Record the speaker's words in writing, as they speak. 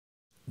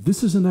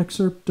This is an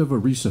excerpt of a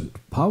recent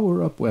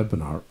Power Up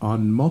webinar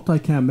on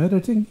multicam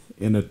editing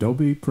in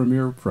Adobe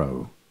Premiere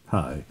Pro.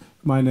 Hi,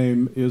 my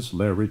name is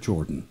Larry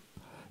Jordan.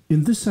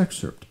 In this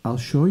excerpt, I'll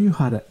show you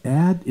how to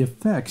add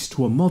effects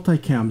to a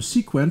multicam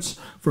sequence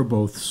for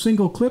both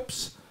single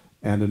clips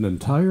and an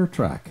entire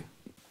track.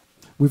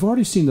 We've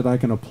already seen that I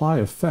can apply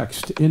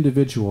effects to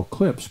individual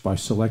clips by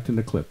selecting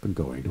the clip and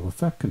going to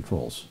Effect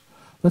Controls.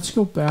 Let's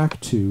go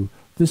back to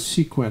this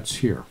sequence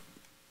here.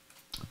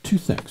 Two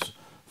things.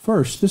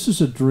 First, this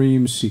is a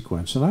dream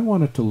sequence, and I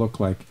want it to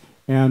look like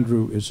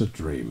Andrew is a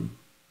dream.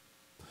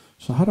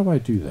 So how do I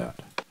do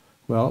that?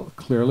 Well,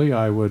 clearly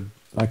I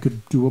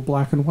could do a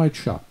black and white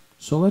shot.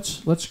 So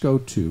let's go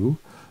to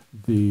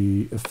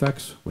the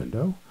Effects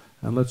window,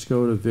 and let's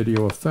go to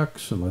Video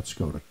Effects, and let's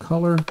go to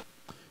Color,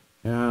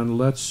 and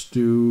let's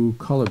do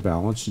Color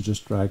Balance and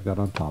just drag that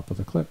on top of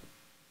the clip.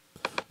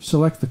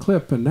 Select the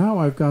clip, and now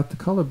I've got the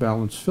Color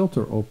Balance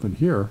filter open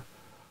here,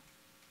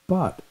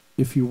 but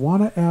if you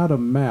want to add a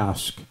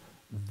mask,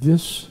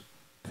 this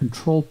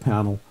control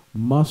panel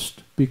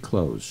must be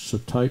closed. So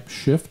type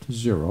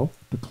Shift-0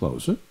 to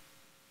close it.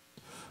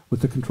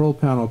 With the control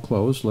panel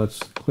closed, let's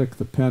click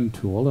the pen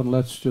tool and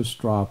let's just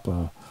drop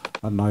a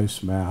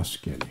nice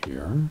mask in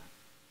here.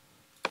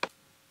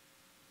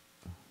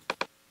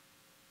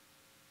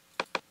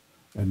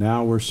 And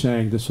now we're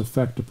saying this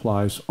effect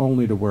applies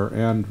only to where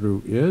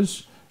Andrew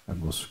is,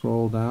 and we'll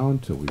scroll down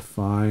till we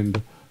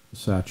find the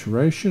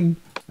saturation,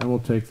 and we'll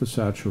take the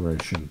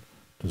saturation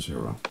to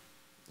 0.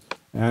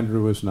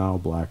 Andrew is now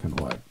black and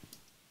white.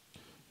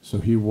 So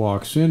he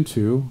walks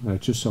into, and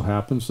it just so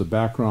happens the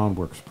background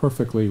works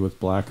perfectly with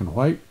black and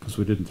white because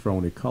we didn't throw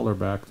any color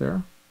back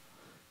there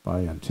by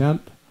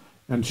intent.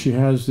 And she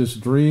has this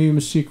dream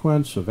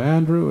sequence of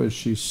Andrew as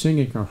she's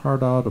singing her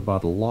heart out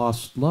about a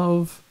lost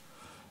love.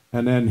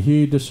 And then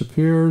he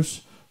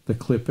disappears, the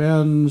clip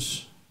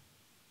ends,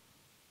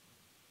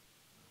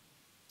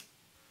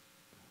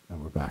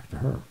 and we're back to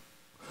her.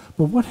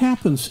 But what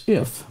happens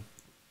if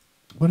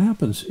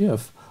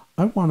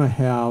I want to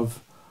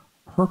have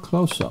her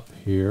close-up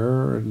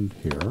here and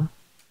here?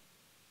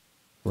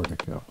 Where'd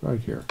it go? Right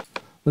here.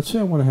 Let's say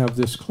I want to have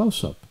this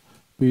close-up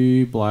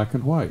be black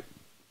and white.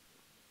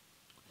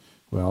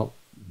 Well,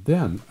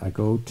 then I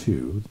go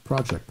to the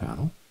Project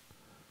panel,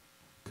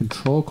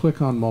 Control-click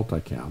on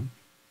Multicam,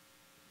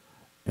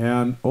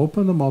 and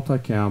open the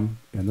Multicam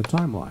in the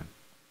timeline.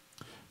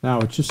 Now,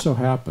 it just so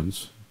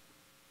happens,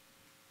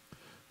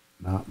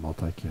 not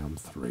Multicam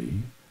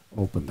 3,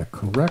 open the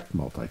correct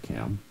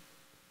Multicam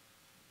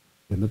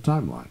in the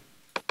timeline.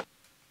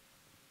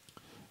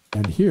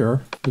 And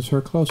here is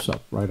her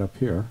close-up right up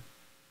here.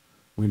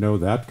 We know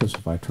that because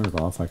if I turn it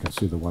off, I can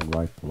see the one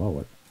right below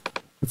it.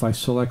 If I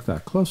select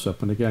that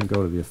close-up and again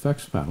go to the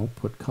Effects panel,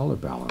 put Color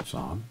Balance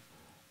on,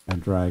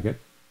 and drag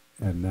it,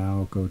 and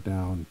now go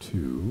down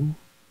to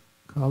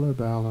Color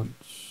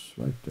Balance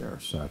right there,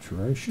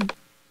 Saturation,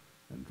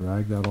 and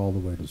drag that all the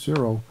way to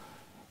 0.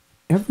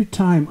 Every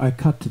time I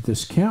cut to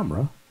this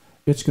camera,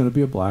 it's going to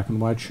be a black and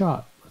white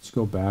shot. Let's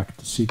go back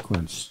to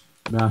Sequence,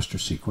 Master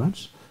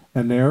Sequence,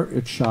 and there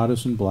its shot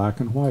is in black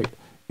and white.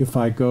 If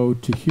I go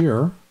to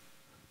here,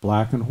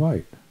 black and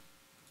white.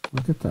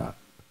 Look at that.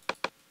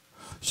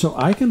 So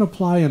I can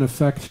apply an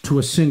effect to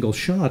a single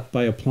shot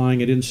by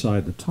applying it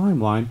inside the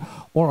timeline,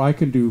 or I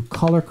can do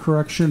color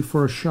correction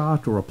for a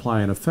shot or apply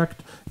an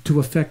effect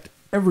to affect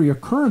every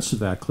occurrence of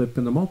that clip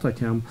in the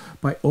multicam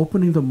by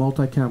opening the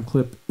multicam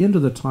clip into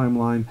the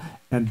timeline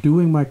and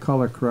doing my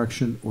color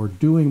correction or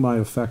doing my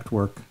effect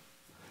work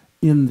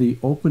in the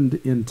opened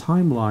in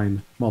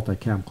timeline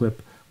multicam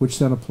clip, which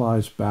then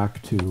applies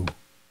back to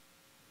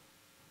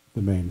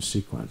the main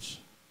sequence.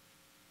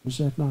 Is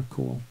that not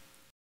cool?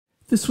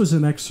 This was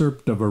an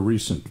excerpt of a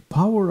recent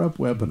Power Up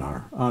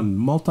webinar on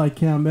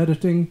multicam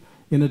editing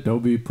in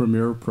Adobe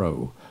Premiere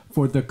Pro.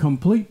 For the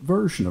complete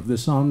version of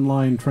this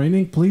online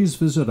training, please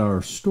visit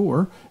our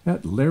store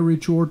at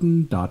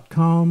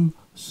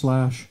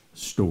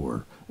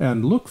larryjordan.com/store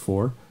and look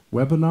for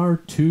Webinar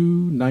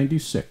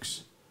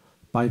 296.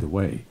 By the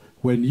way,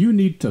 when you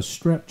need to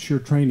stretch your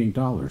training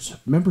dollars,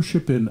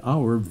 membership in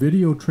our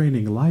video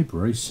training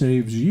library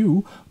saves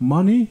you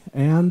money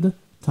and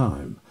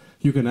time.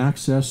 You can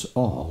access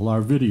all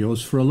our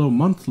videos for a low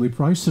monthly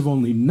price of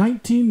only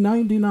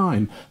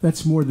 $19.99.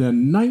 That's more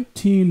than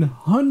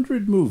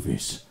 1,900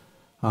 movies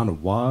on a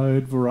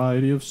wide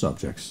variety of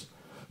subjects.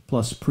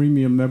 Plus,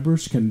 premium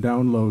members can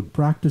download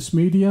practice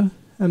media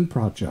and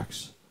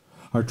projects.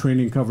 Our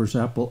training covers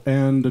Apple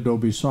and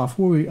Adobe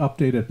software. We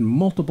update it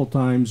multiple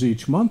times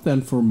each month.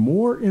 And for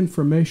more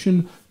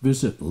information,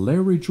 visit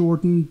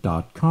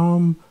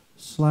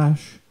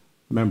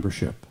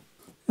larryjordan.com/membership.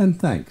 And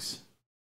thanks.